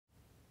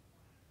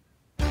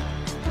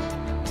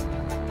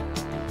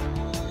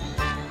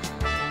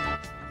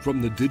from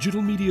the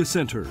Digital Media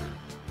Center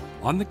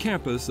on the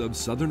campus of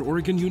Southern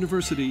Oregon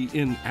University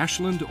in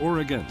Ashland,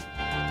 Oregon.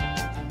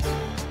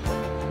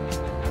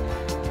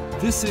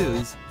 This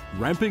is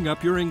Ramping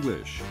Up Your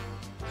English,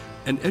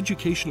 an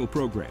educational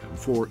program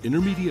for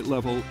intermediate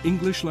level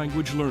English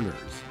language learners.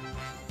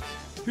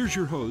 Here's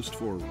your host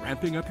for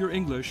Ramping Up Your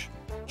English,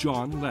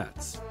 John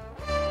Letts.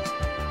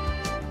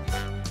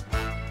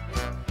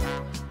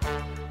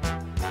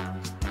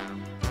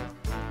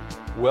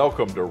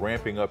 Welcome to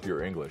Ramping Up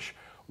Your English.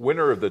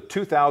 Winner of the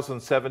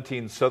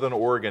 2017 Southern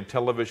Oregon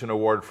Television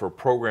Award for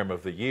Program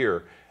of the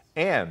Year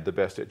and the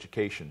Best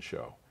Education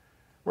Show.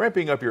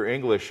 Ramping Up Your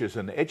English is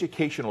an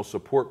educational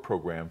support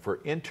program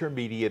for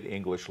intermediate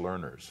English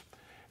learners.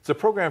 It's a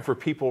program for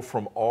people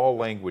from all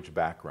language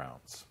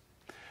backgrounds.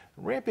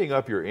 Ramping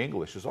Up Your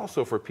English is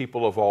also for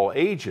people of all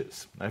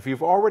ages. Now, if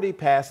you've already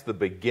passed the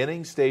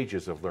beginning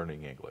stages of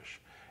learning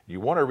English, you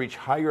want to reach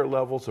higher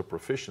levels of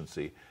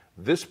proficiency,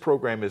 this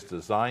program is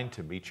designed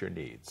to meet your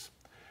needs.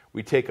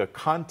 We take a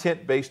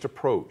content-based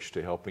approach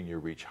to helping you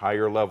reach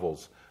higher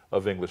levels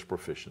of English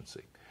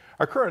proficiency.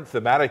 Our current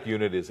thematic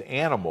unit is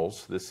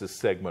Animals. This is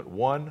segment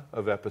 1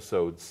 of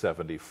episode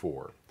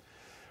 74.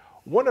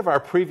 One of our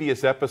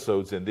previous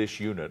episodes in this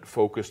unit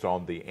focused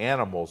on the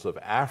animals of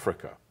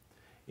Africa.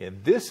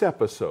 In this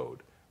episode,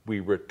 we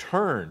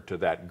return to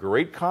that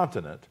great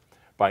continent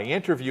by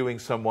interviewing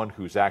someone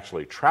who's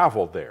actually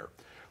traveled there.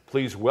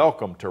 Please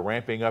welcome to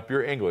Ramping Up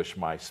Your English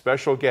my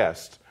special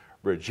guest,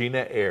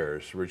 Regina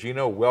Ayars.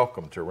 Regina,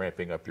 welcome to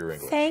Ramping Up Your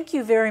English. Thank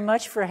you very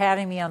much for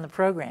having me on the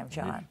program,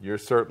 John. You're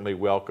certainly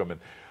welcome. And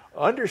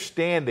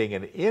understanding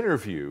an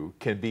interview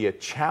can be a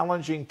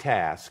challenging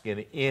task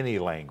in any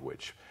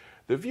language.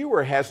 The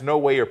viewer has no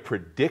way of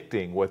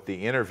predicting what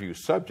the interview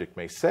subject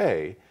may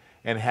say,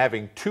 and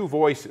having two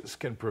voices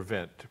can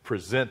present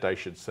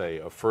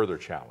a further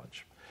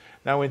challenge.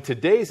 Now, in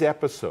today's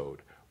episode,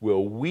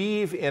 we'll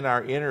weave in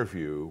our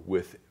interview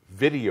with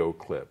video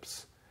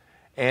clips.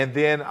 And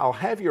then I'll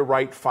have you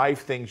write 5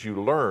 things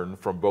you learned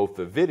from both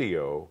the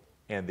video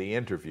and the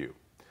interview.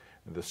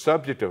 The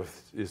subject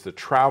is the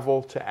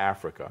travel to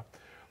Africa,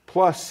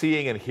 plus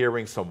seeing and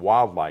hearing some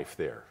wildlife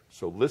there.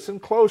 So listen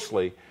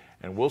closely,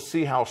 and we'll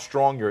see how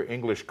strong your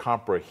English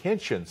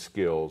comprehension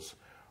skills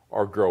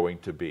are growing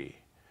to be.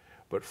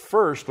 But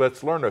first,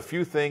 let's learn a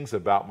few things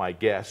about my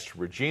guest.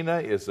 Regina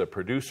is a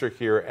producer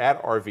here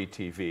at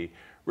RVTV.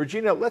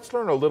 Regina, let's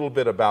learn a little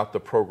bit about the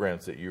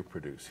programs that you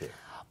produce here.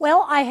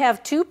 Well, I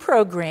have 2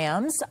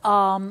 programs,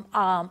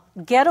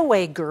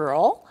 Getaway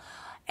Girl,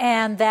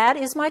 and that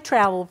is my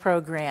travel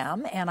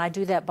program, and I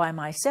do that by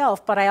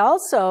myself. But I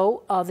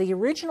also, the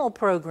original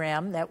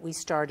program that we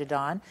started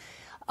on,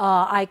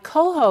 I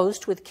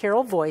co-host with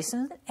Carol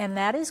Voisin, and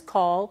that is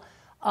called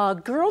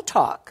Girl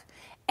Talk.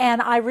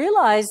 And I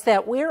realized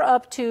that we're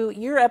up to,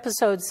 you're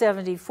episode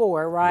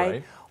 74,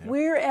 right? Yeah.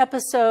 We're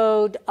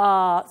episode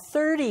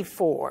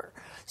 34.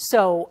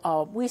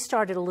 So we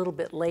started a little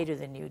bit later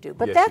than you do.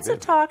 But yes, that's a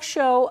talk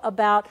show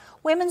about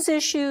women's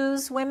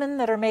issues, women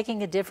that are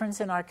making a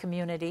difference in our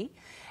community.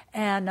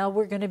 And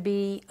we're going to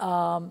be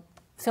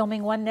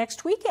filming one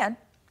next weekend.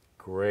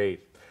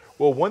 Great.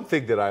 Well, one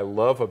thing that I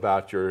love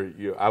about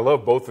I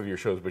love both of your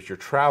shows, but your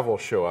travel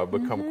show, I've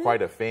become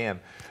quite a fan,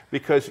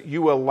 because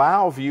you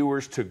allow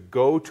viewers to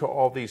go to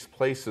all these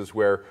places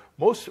where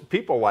most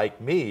people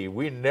like me,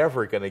 we're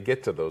never going to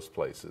get to those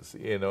places,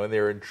 you know, and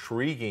they're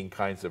intriguing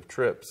kinds of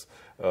trips,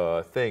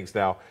 things.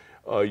 Now,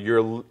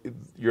 your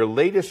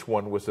latest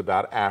one was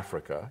about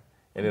Africa,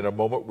 and in a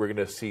moment we're going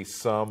to see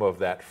some of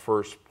that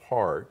first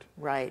part,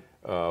 right?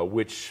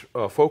 Which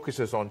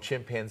focuses on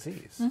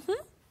chimpanzees.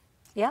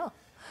 Yeah.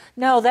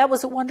 No, that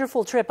was a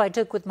wonderful trip I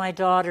took with my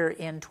daughter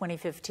in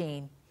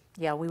 2015.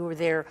 Yeah, we were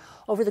there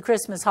over the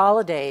Christmas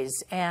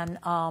holidays. And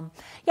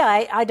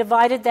yeah, I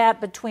divided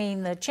that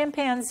between the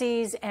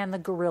chimpanzees and the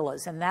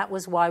gorillas. And that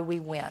was why we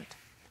went,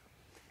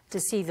 to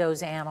see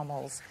those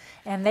animals.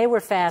 And they were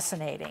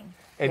fascinating.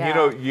 And you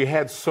know, you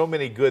had so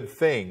many good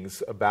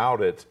things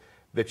about it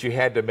that you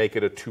had to make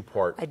it a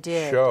 2-part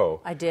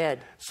show. I did.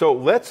 So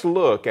let's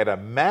look at a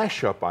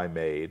mashup I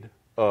made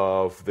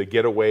of the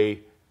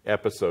Getaway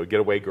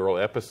Girl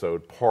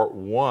episode, part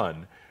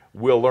 1.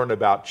 We'll learn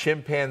about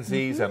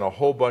chimpanzees and a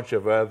whole bunch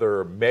of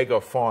other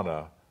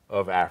megafauna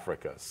of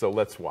Africa. So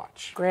let's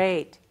watch.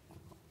 Great.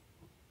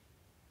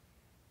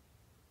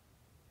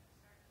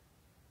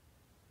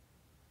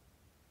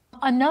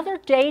 Another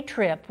day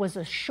trip was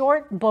a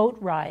short boat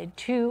ride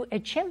to a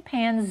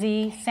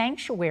chimpanzee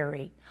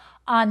sanctuary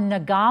on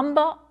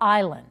Ngamba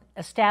Island,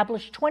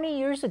 established 20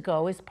 years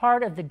ago as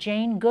part of the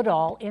Jane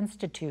Goodall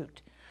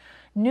Institute.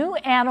 New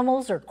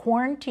animals are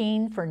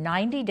quarantined for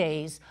 90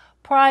 days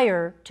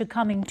prior to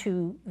coming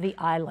to the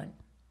island.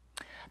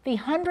 The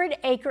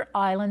 100-acre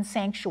island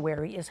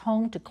sanctuary is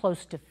home to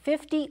close to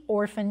 50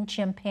 orphan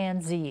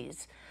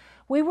chimpanzees.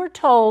 We were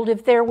told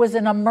if there was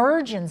an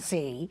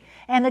emergency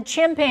and the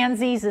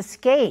chimpanzees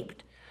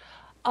escaped,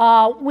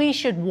 we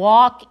should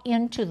walk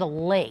into the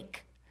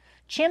lake.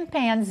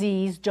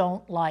 Chimpanzees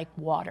don't like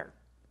water.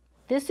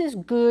 This is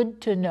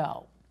good to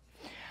know.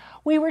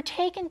 We were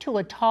taken to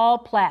a tall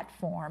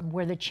platform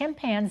where the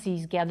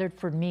chimpanzees gathered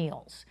for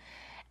meals.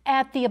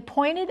 At the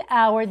appointed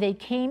hour, they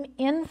came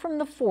in from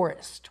the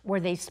forest where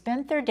they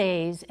spent their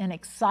days and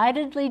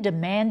excitedly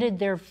demanded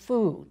their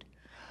food,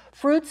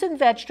 fruits and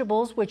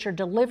vegetables which are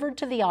delivered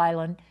to the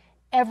island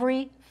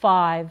every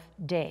 5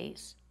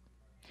 days.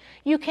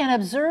 You can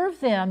observe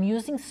them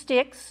using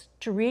sticks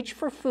to reach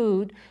for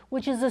food,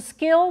 which is a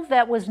skill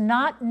that was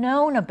not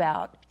known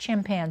about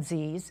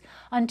chimpanzees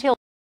until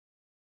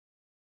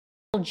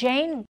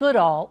Jane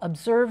Goodall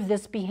observed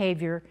this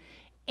behavior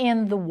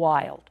in the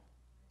wild.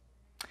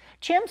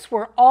 Chimps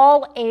were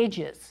all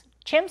ages.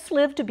 Chimps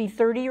live to be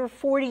 30 or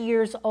 40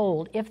 years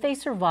old if they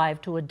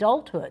survive to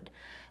adulthood,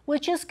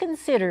 which is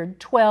considered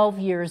 12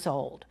 years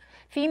old.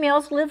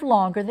 Females live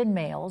longer than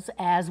males,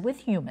 as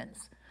with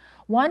humans.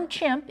 One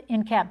chimp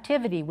in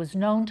captivity was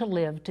known to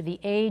live to the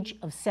age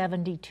of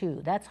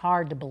 72. That's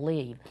hard to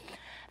believe.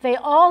 They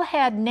all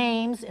had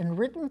names and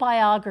written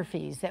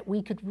biographies that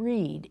we could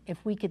read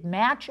if we could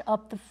match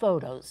up the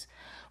photos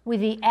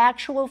with the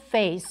actual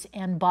face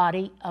and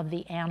body of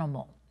the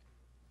animal.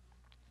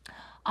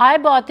 I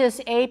bought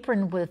this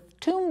apron with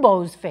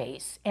Tumbo's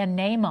face and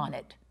name on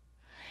it.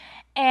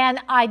 And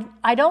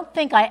I don't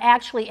think I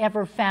actually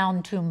ever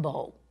found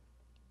Tumbo.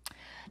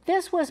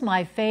 This was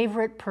my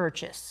favorite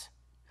purchase.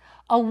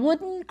 A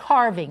wooden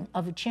carving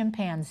of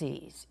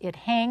chimpanzees. It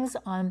hangs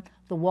on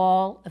the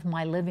wall of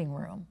my living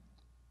room.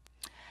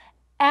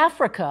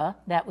 Africa,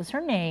 that was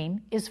her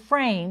name, is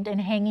framed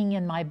and hanging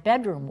in my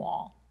bedroom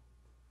wall.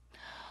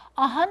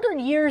 100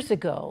 years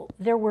ago,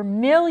 there were a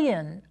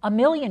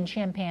million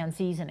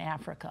chimpanzees in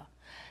Africa.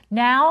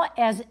 Now,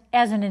 as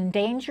an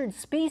endangered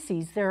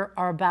species, there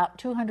are about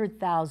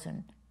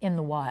 200,000 in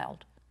the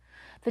wild.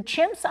 The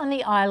chimps on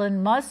the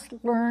island must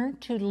learn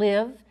to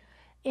live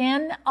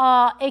in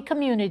a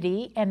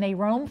community, and they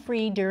roam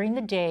free during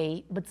the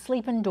day but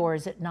sleep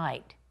indoors at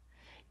night.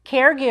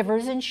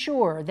 Caregivers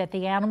ensure that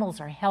the animals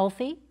are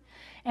healthy,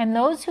 and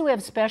those who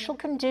have special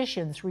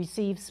conditions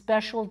receive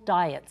special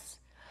diets.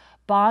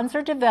 Bonds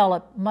are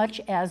developed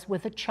much as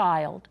with a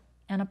child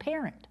and a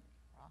parent.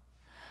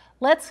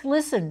 Let's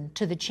listen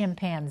to the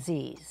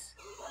chimpanzees.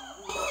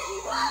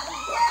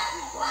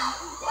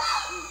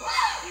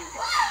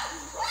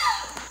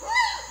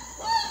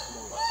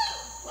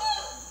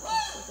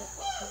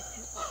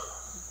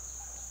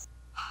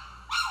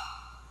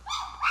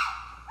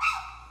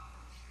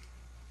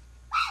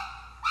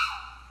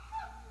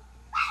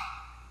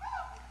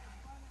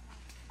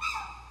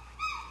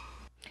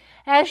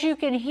 As you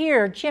can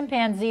hear,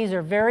 chimpanzees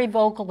are very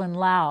vocal and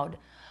loud,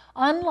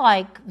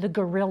 unlike the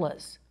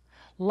gorillas.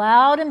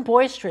 Loud and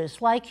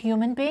boisterous like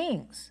human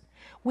beings.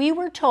 We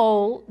were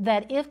told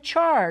that if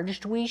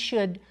charged, we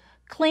should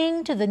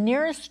cling to the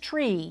nearest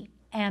tree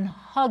and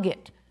hug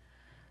it.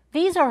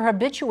 These are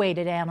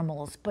habituated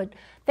animals, but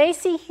they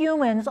see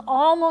humans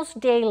almost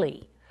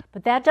daily.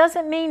 But that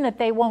doesn't mean that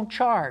they won't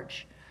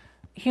charge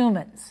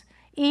humans,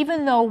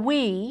 even though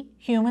we,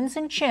 humans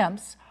and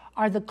chimps,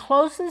 are the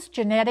closest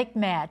genetic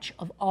match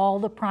of all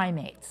the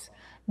primates,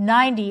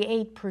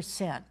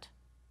 98%.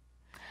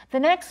 The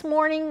next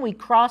morning, we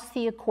crossed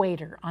the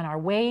equator on our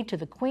way to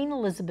the Queen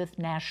Elizabeth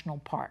National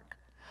Park.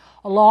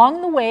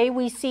 Along the way,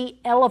 we see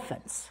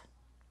elephants.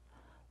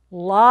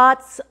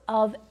 Lots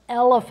of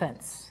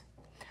elephants.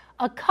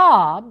 A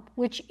cob,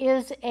 which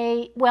is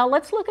well,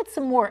 let's look at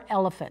some more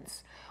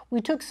elephants.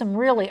 We took some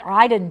really, or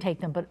I didn't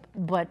take them,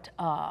 but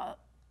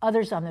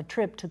others on the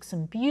trip took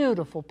some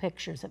beautiful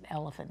pictures of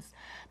elephants.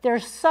 They're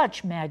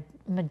such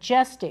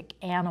majestic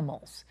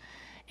animals,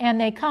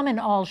 and they come in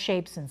all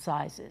shapes and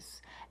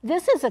sizes.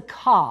 This is a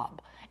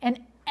cob,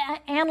 an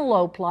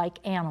antelope-like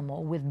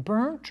animal with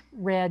burnt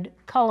red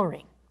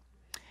coloring.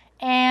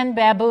 And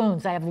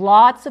baboons. I have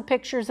lots of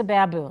pictures of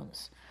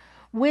baboons,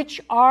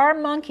 which are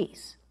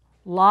monkeys.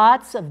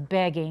 Lots of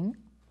begging,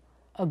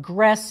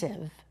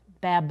 aggressive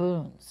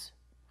baboons.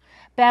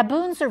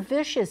 Baboons are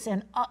vicious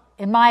and,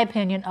 in my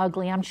opinion,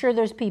 ugly. I'm sure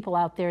there's people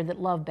out there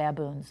that love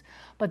baboons,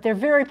 but they're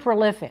very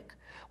prolific.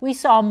 We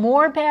saw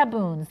more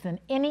baboons than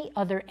any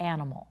other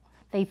animal.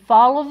 They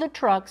follow the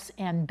trucks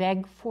and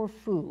beg for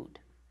food.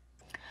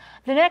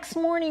 The next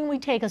morning, we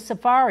take a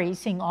safari,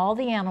 seeing all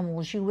the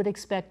animals you would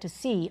expect to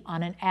see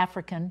on an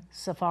African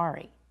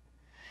safari.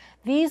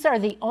 These are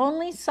the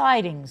only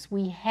sightings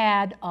we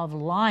had of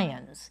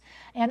lions,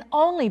 and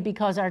only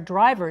because our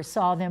driver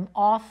saw them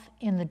off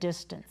in the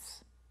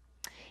distance.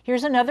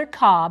 Here's another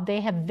cob. They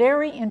have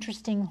very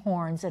interesting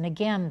horns, and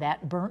again,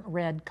 that burnt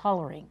red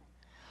coloring.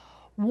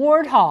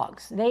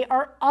 Warthogs, they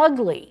are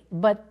ugly,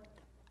 but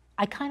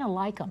I kind of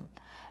like them.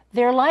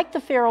 They're like the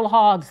feral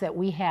hogs that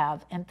we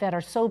have and that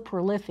are so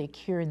prolific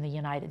here in the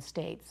United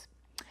States.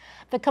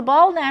 The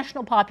Cabal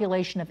National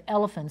population of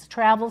elephants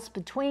travels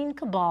between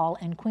Cabal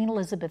and Queen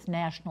Elizabeth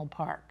National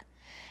Park.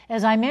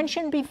 As I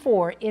mentioned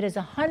before, it is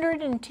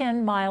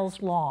 110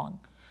 miles long,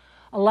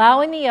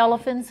 allowing the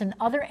elephants and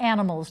other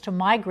animals to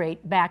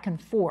migrate back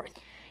and forth.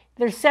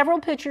 There's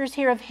several pictures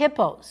here of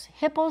hippos.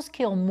 Hippos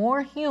kill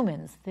more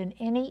humans than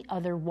any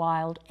other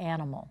wild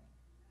animal.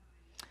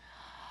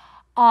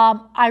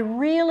 I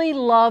really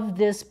love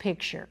this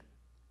picture.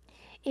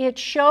 It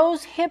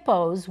shows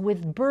hippos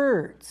with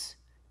birds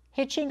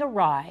hitching a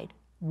ride,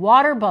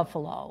 water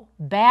buffalo,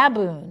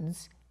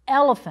 baboons,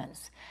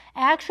 elephants.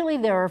 Actually,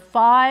 there are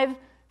 5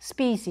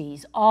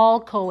 species all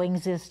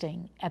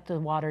coexisting at the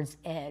water's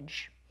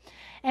edge.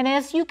 And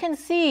as you can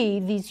see,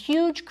 these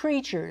huge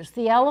creatures,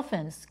 the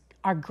elephants,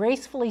 are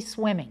gracefully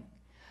swimming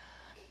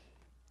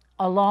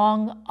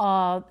along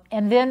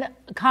and then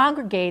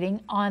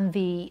congregating on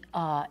the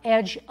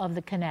edge of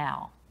the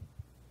canal.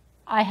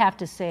 I have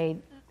to say,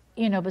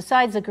 you know,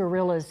 besides the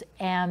gorillas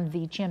and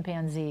the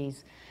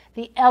chimpanzees,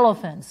 the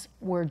elephants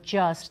were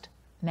just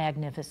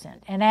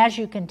magnificent. And as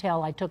you can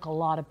tell, I took a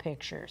lot of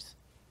pictures.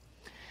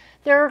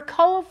 There are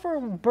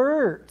colorful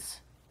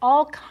birds,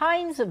 all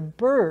kinds of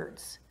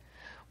birds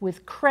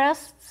with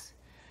crests,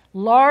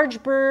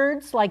 large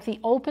birds like the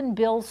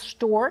open-billed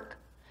stork,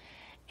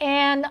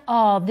 and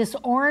this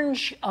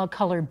orange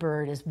colored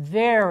bird is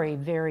very,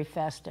 very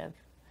festive.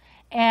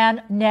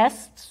 And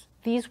nests,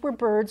 these were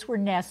birds were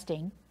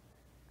nesting.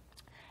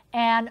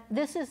 And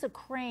this is a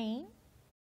crane